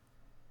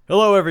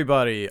Hello,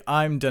 everybody.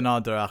 I'm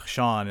Danadra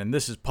Akhshan, and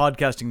this is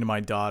Podcasting to My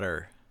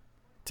Daughter.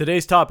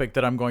 Today's topic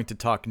that I'm going to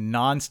talk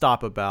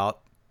nonstop about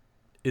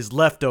is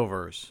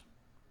leftovers.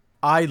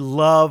 I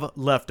love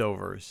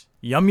leftovers.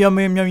 Yum, yum,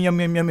 yum, yum, yum,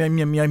 yum, yum, yum,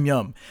 yum, yum,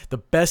 yum. The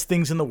best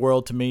things in the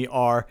world to me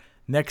are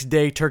next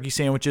day turkey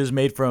sandwiches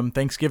made from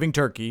Thanksgiving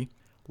turkey,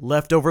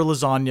 leftover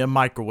lasagna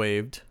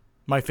microwaved,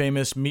 my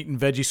famous meat and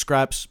veggie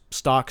scraps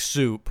stock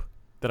soup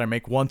that I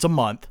make once a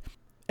month,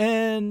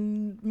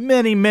 and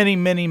many, many,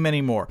 many,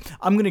 many more.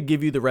 I'm going to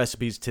give you the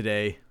recipes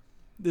today.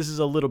 This is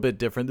a little bit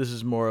different. This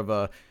is more of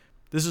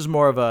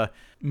a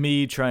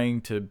me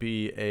trying to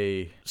be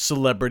a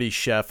celebrity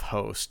chef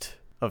host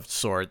of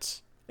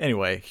sorts.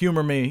 Anyway,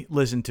 humor me,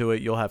 listen to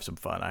it. You'll have some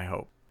fun, I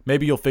hope.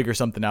 Maybe you'll figure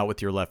something out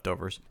with your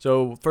leftovers.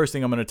 So first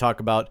thing I'm going to talk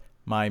about,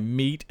 my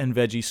meat and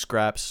veggie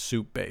scraps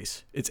soup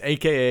base. It's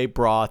AKA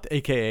broth,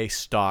 AKA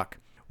stock.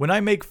 When I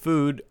make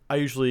food, I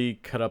usually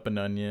cut up an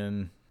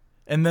onion,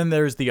 and then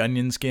there's the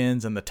onion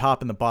skins and the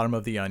top and the bottom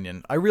of the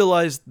onion. I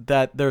realized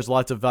that there's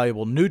lots of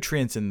valuable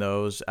nutrients in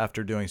those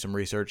after doing some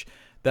research,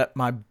 that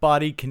my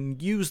body can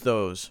use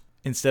those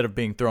instead of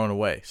being thrown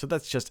away. So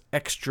that's just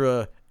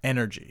extra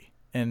energy.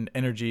 And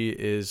energy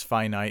is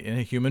finite in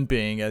a human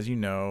being. As you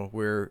know,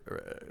 we're,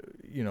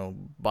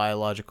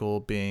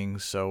 biological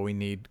beings, so we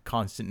need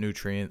constant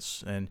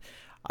nutrients. And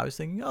I was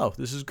thinking, oh,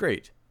 this is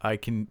great. I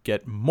can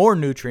get more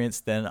nutrients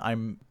than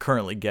I'm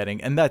currently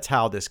getting. And that's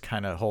how this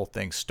kind of whole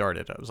thing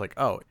started. I was like,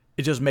 oh,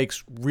 it just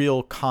makes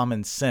real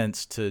common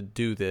sense to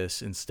do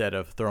this instead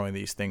of throwing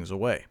these things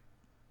away.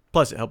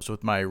 Plus, it helps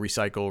with my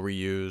recycle,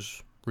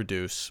 reuse,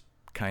 reduce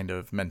kind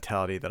of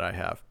mentality that I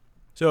have.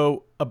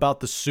 So about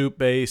the soup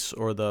base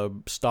or the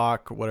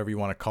stock, whatever you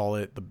want to call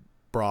it, the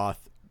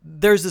broth,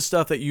 there's the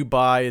stuff that you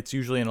buy. It's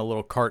usually in a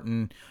little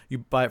carton. You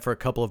buy it for a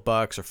couple of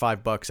bucks or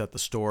 $5 at the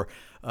store.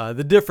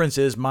 The difference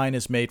is mine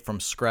is made from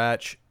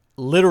scratch,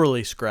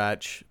 literally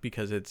scratch,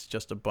 because it's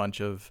just a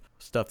bunch of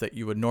stuff that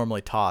you would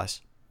normally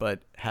toss,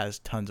 but has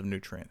tons of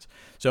nutrients.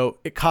 So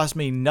it cost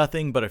me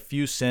nothing but a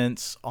few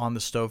cents on the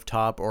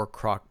stovetop or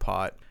crock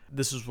pot.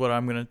 This is what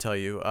I'm going to tell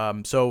you.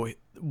 So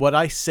what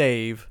I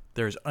save,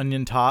 there's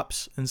onion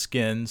tops and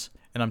skins,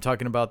 and I'm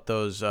talking about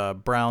those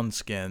brown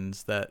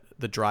skins, that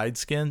the dried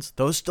skins,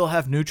 those still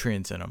have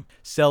nutrients in them.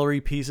 Celery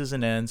pieces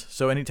and ends.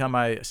 So anytime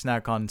I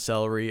snack on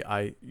celery,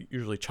 I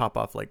usually chop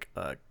off like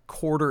a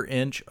 1/4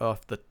 inch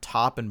off the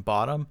top and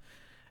bottom,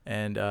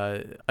 and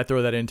I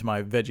throw that into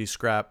my veggie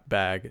scrap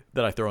bag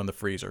that I throw in the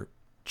freezer.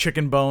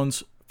 Chicken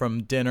bones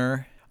from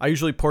dinner, I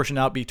usually portion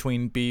out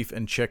between beef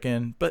and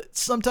chicken, but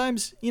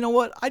sometimes, you know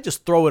what, I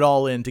just throw it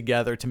all in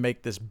together to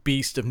make this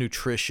beast of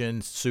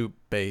nutrition soup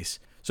base.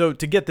 So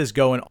to get this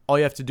going, all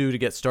you have to do to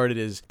get started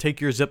is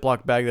take your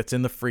Ziploc bag that's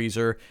in the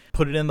freezer,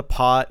 put it in the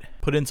pot,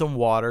 put in some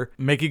water,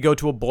 make it go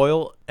to a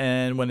boil,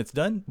 and when it's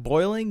done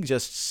boiling,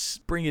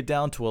 just bring it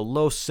down to a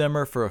low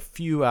simmer for a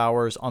few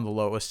hours on the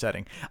lowest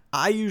setting.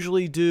 I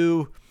usually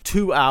do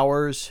 2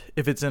 hours.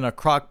 If it's in a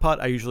crock pot,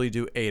 I usually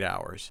do 8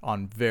 hours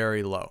on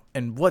very low.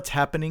 And what's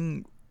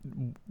happening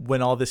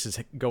when all this is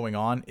going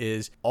on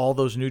is all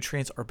those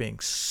nutrients are being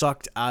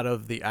sucked out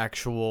of the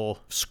actual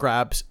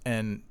scraps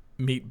and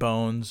meat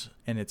bones,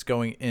 and it's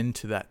going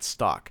into that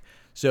stock.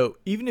 So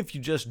even if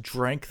you just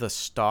drank the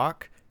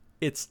stock,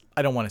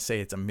 I don't want to say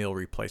it's a meal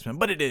replacement,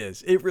 but it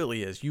is. It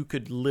really is. You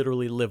could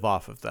literally live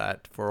off of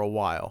that for a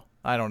while.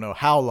 I don't know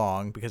how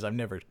long, because I've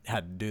never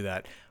had to do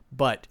that,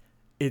 but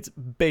it's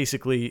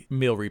basically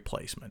meal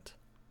replacement.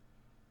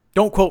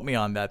 Don't quote me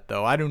on that,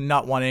 though. I do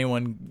not want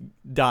anyone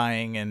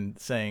dying and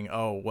saying,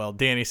 oh, well,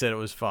 Danny said it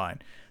was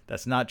fine.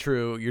 That's not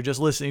true. You're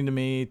just listening to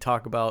me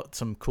talk about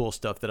some cool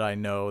stuff that I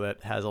know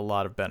that has a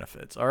lot of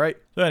benefits. All right?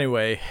 So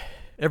anyway,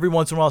 every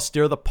once in a while,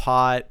 stir the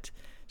pot.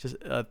 Just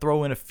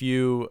throw in a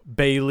few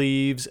bay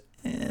leaves,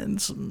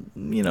 and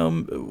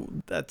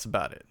some, that's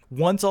about it.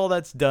 Once all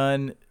that's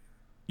done,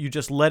 you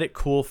just let it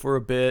cool for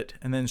a bit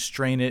and then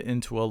strain it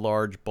into a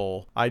large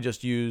bowl. I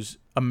just use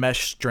a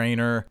mesh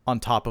strainer on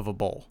top of a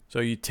bowl. So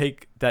you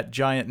take that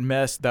giant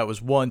mess that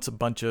was once a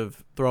bunch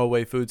of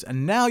throwaway foods,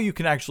 and now you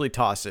can actually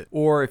toss it.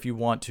 Or if you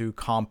want to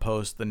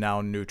compost the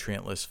now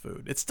nutrientless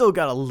food. It's still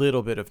got a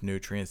little bit of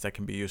nutrients that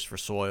can be used for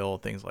soil,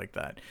 things like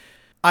that.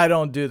 I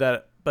don't do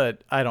that,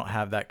 but I don't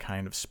have that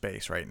kind of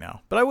space right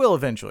now. But I will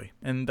eventually,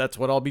 and that's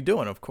what I'll be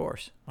doing, of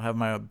course. I'll have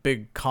my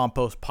big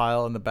compost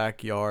pile in the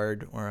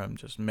backyard where I'm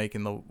just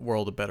making the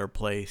world a better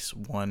place,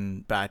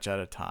 one batch at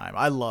a time.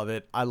 I love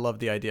it. I love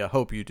the idea.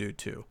 Hope you do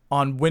too.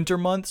 On winter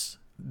months,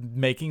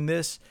 making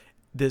this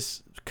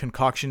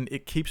concoction,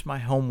 it keeps my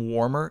home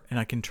warmer, and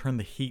I can turn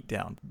the heat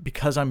down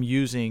because I'm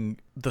using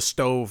the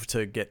stove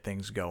to get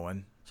things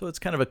going. So it's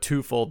kind of a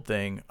twofold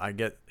thing. I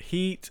get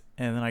heat,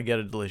 and then I get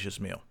a delicious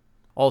meal.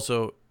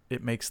 Also,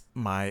 it makes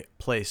my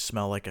place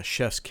smell like a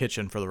chef's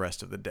kitchen for the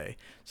rest of the day.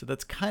 So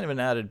that's kind of an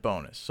added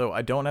bonus. So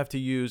I don't have to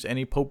use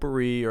any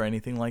potpourri or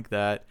anything like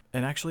that.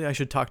 And actually, I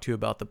should talk to you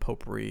about the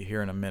potpourri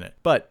here in a minute.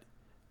 But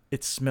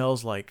it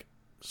smells like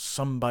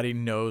somebody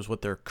knows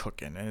what they're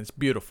cooking, and it's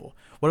beautiful.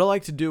 What I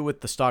like to do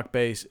with the stock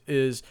base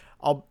is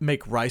I'll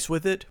make rice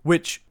with it,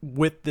 which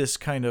with this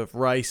kind of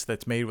rice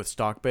that's made with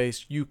stock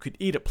base, you could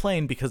eat it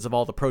plain because of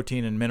all the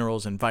protein and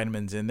minerals and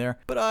vitamins in there.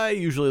 But I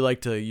usually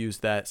like to use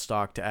that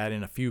stock to add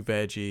in a few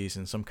veggies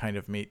and some kind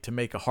of meat to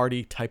make a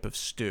hearty type of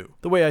stew.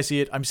 The way I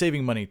see it, I'm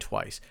saving money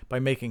twice by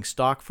making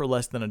stock for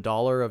less than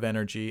 $1 of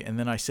energy, and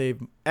then I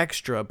save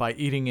extra by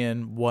eating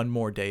in one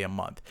more day a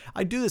month.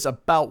 I do this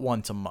about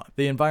once a month.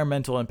 The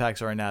environmental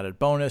impacts are an added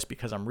bonus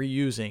because I'm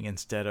reusing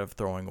instead of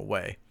throwing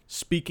away.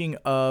 Speaking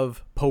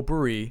of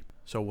potpourri,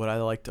 so what I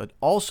like to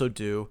also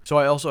do, so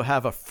I also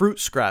have a fruit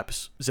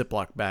scraps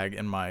Ziploc bag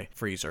in my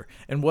freezer.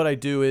 And what I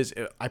do is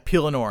I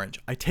peel an orange.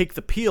 I take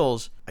the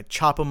peels, I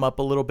chop them up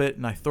a little bit,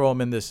 and I throw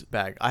them in this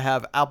bag. I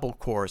have apple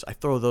cores. I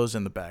throw those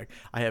in the bag.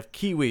 I have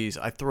kiwis.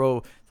 I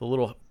throw the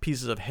little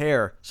pieces of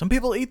hair. Some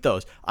people eat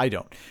those. I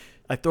don't.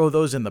 I throw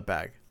those in the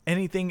bag.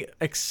 Anything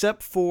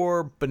except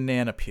for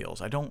banana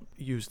peels. I don't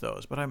use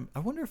those, but I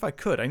wonder if I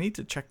could. I need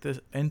to check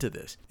into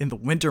this. In the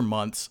winter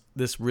months,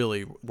 this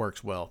really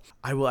works well.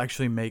 I will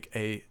actually make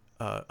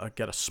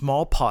get a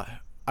small pot.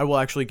 I will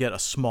actually get a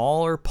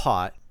smaller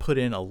pot, put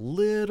in a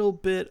little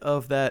bit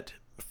of that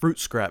fruit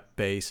scrap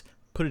base,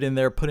 put it in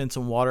there, put in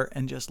some water,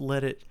 and just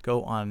let it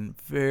go on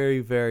very,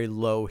 very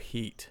low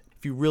heat.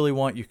 If you really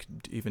want, you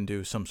could even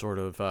do some sort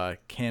of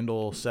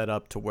candle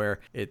setup to where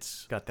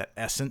it's got that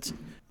essence.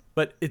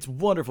 But it's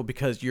wonderful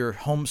because your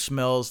home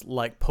smells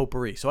like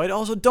potpourri. So I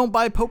also don't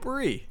buy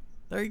potpourri.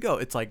 There you go.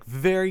 It's like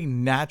very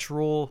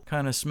natural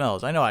kind of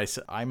smells. I know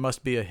I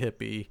must be a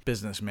hippie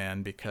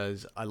businessman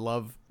because I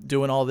love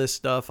doing all this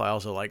stuff. I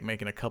also like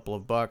making a couple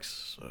of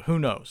bucks. Who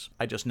knows?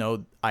 I just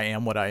know I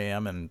am what I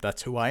am, and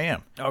that's who I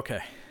am.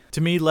 Okay.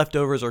 To me,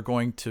 leftovers are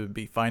going to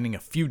be finding a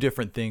few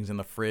different things in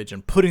the fridge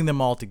and putting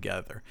them all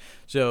together.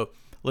 So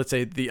let's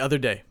say the other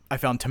day, I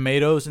found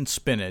tomatoes and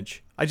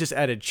spinach. I just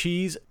added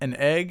cheese and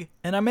egg,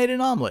 and I made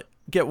an omelet.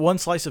 Get one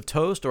slice of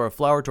toast or a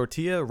flour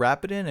tortilla,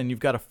 wrap it in, and you've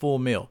got a full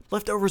meal.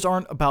 Leftovers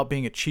aren't about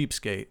being a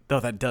cheapskate, though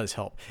that does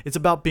help. It's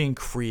about being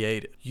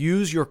creative.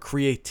 Use your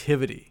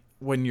creativity.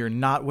 When you're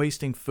not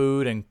wasting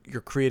food and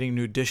you're creating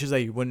new dishes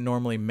that you wouldn't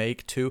normally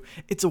make too,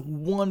 it's a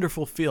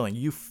wonderful feeling.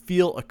 You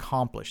feel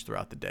accomplished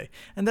throughout the day.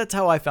 And that's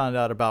how I found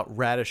out about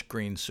radish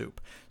green soup.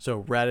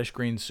 So radish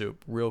green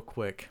soup, real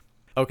quick.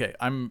 Okay,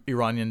 I'm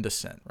Iranian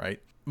descent, right?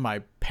 My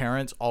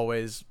parents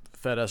always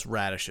fed us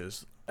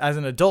radishes. As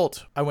an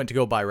adult, I went to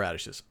go buy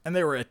radishes, and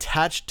they were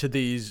attached to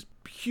these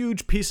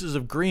huge pieces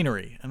of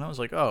greenery. And I was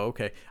like, oh,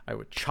 okay. I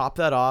would chop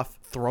that off,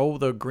 throw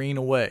the green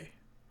away.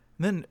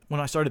 And then when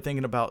I started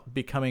thinking about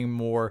becoming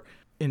more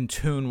in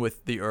tune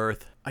with the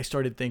earth, I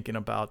started thinking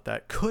about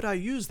that. Could I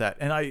use that?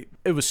 And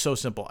it was so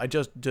simple. I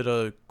just did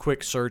a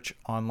quick search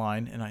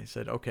online, and I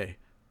said, okay,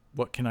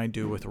 what can I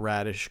do with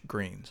radish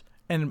greens?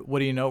 And what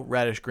do you know?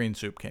 Radish green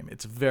soup came.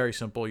 It's very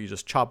simple. You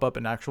just chop up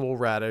an actual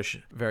radish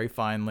very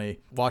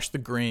finely, wash the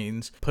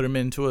greens, put them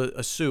into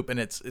a soup, and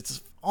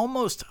it's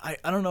almost, I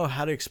don't know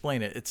how to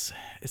explain it. It's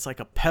like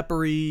a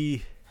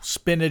peppery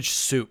spinach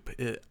soup,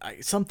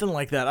 something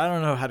like that. I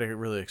don't know how to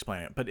really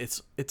explain it, but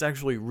it's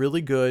actually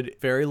really good,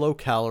 very low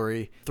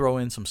calorie. Throw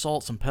in some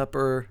salt, some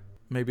pepper,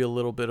 maybe a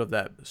little bit of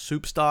that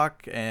soup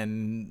stock,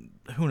 and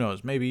who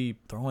knows, maybe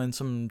throw in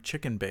some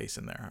chicken base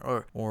in there,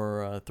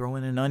 or throw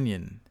in an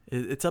onion.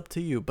 It's up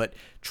to you, but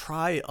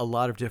try a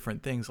lot of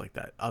different things like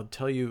that. I'll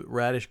tell you,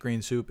 radish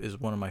green soup is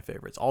one of my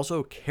favorites.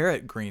 Also,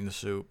 carrot green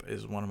soup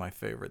is one of my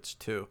favorites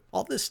too.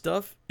 All this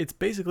stuff, it's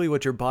basically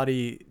what your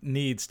body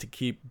needs to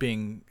keep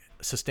being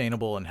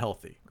sustainable and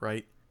healthy,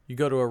 right? You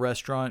go to a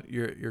restaurant,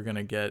 you're going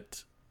to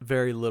get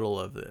very little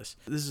of this.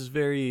 This is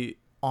very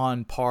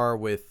on par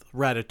with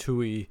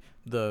Ratatouille,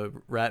 the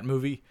rat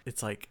movie.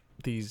 It's like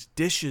these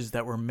dishes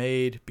that were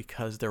made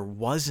because there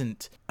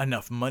wasn't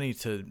enough money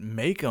to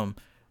make them.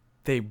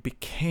 They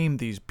became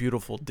these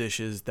beautiful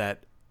dishes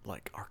that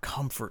like are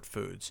comfort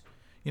foods.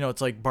 You know, it's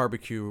like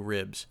barbecue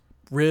ribs.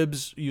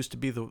 Ribs used to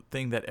be the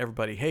thing that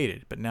everybody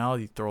hated, but now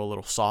you throw a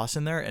little sauce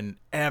in there and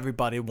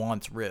everybody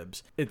wants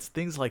ribs. It's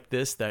things like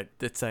this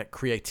it's that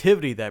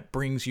creativity that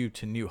brings you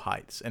to new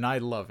heights, and I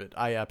love it.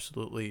 I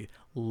absolutely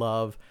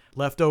love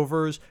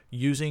leftovers,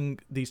 using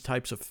these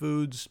types of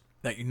foods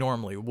that you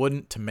normally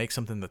wouldn't to make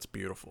something that's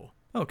beautiful.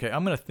 Okay,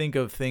 I'm going to think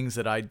of things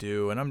that I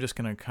do, and I'm just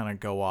going to kind of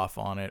go off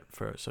on it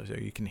so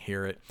you can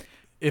hear it.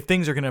 If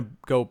things are going to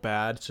go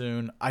bad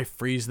soon, I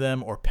freeze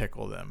them or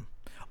pickle them.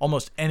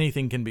 Almost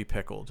anything can be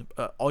pickled.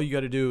 All you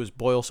got to do is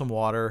boil some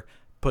water,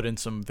 put in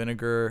some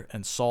vinegar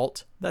and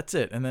salt. That's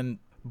it. And then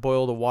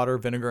boil the water,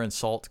 vinegar, and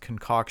salt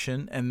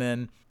concoction, and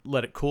then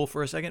let it cool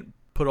for a second.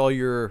 Put all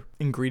your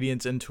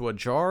ingredients into a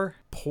jar,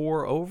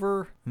 pour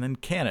over, and then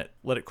can it.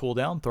 Let it cool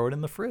down, throw it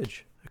in the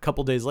fridge. A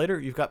couple days later,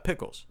 you've got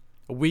pickles.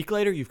 A week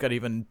later, you've got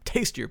even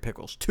tastier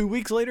pickles. 2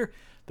 weeks later,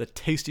 the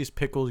tastiest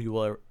pickles you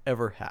will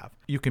ever have.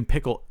 You can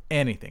pickle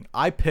anything.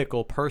 I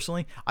pickle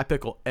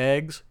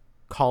eggs,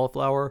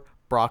 cauliflower,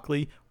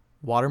 broccoli,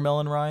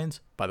 watermelon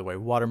rinds. By the way,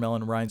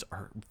 watermelon rinds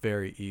are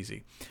very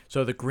easy.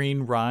 So the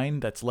green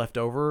rind that's left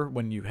over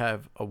when you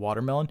have a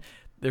watermelon,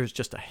 there's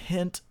just a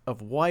hint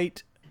of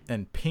white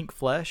and pink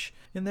flesh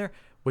in there.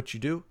 What you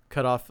do,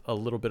 cut off a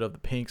little bit of the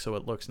pink so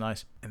it looks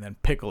nice, and then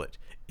pickle it.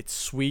 It's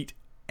sweet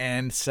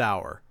and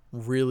sour.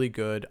 Really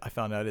good. I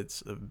found out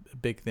it's a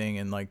big thing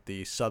in like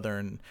the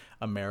Southern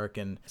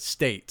American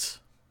states,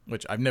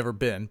 which I've never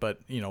been, but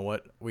you know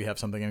what? We have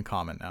something in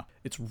common now.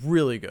 It's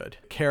really good.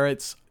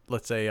 Carrots,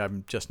 let's say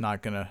I'm just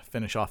not going to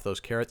finish off those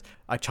carrots.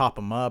 I chop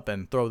them up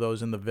and throw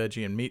those in the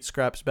veggie and meat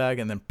scraps bag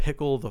and then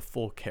pickle the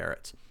full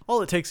carrots.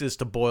 All it takes is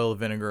to boil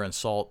vinegar and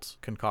salt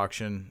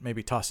concoction,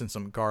 maybe toss in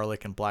some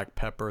garlic and black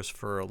peppers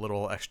for a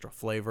little extra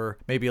flavor,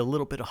 maybe a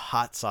little bit of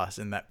hot sauce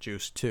in that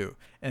juice too.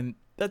 And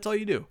that's all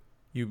you do.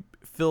 You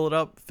fill it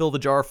up, fill the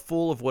jar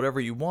full of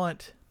whatever you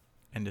want,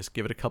 and just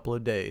give it a couple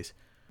of days.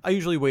 I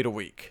usually wait a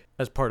week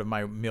as part of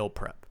my meal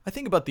prep. I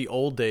think about the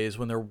old days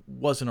when there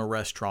wasn't a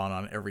restaurant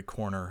on every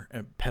corner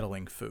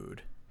peddling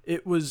food.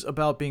 It was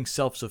about being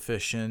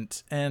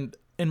self-sufficient, and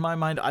in my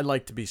mind, I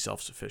like to be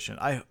self-sufficient.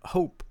 I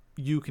hope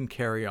you can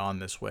carry on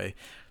this way.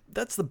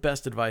 That's the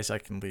best advice I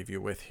can leave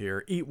you with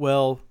here. Eat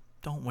well,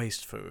 don't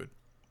waste food.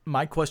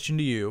 My question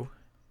to you,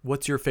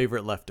 what's your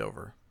favorite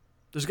leftover?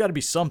 There's got to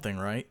be something,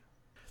 right?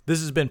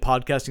 This has been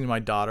Podcasting to My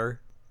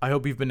Daughter. I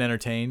hope you've been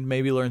entertained,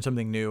 maybe learned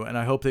something new, and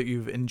I hope that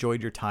you've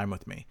enjoyed your time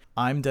with me.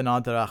 I'm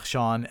Danad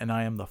Rakhshan, and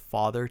I am the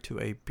father to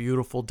a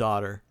beautiful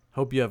daughter.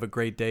 Hope you have a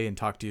great day and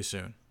talk to you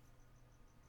soon.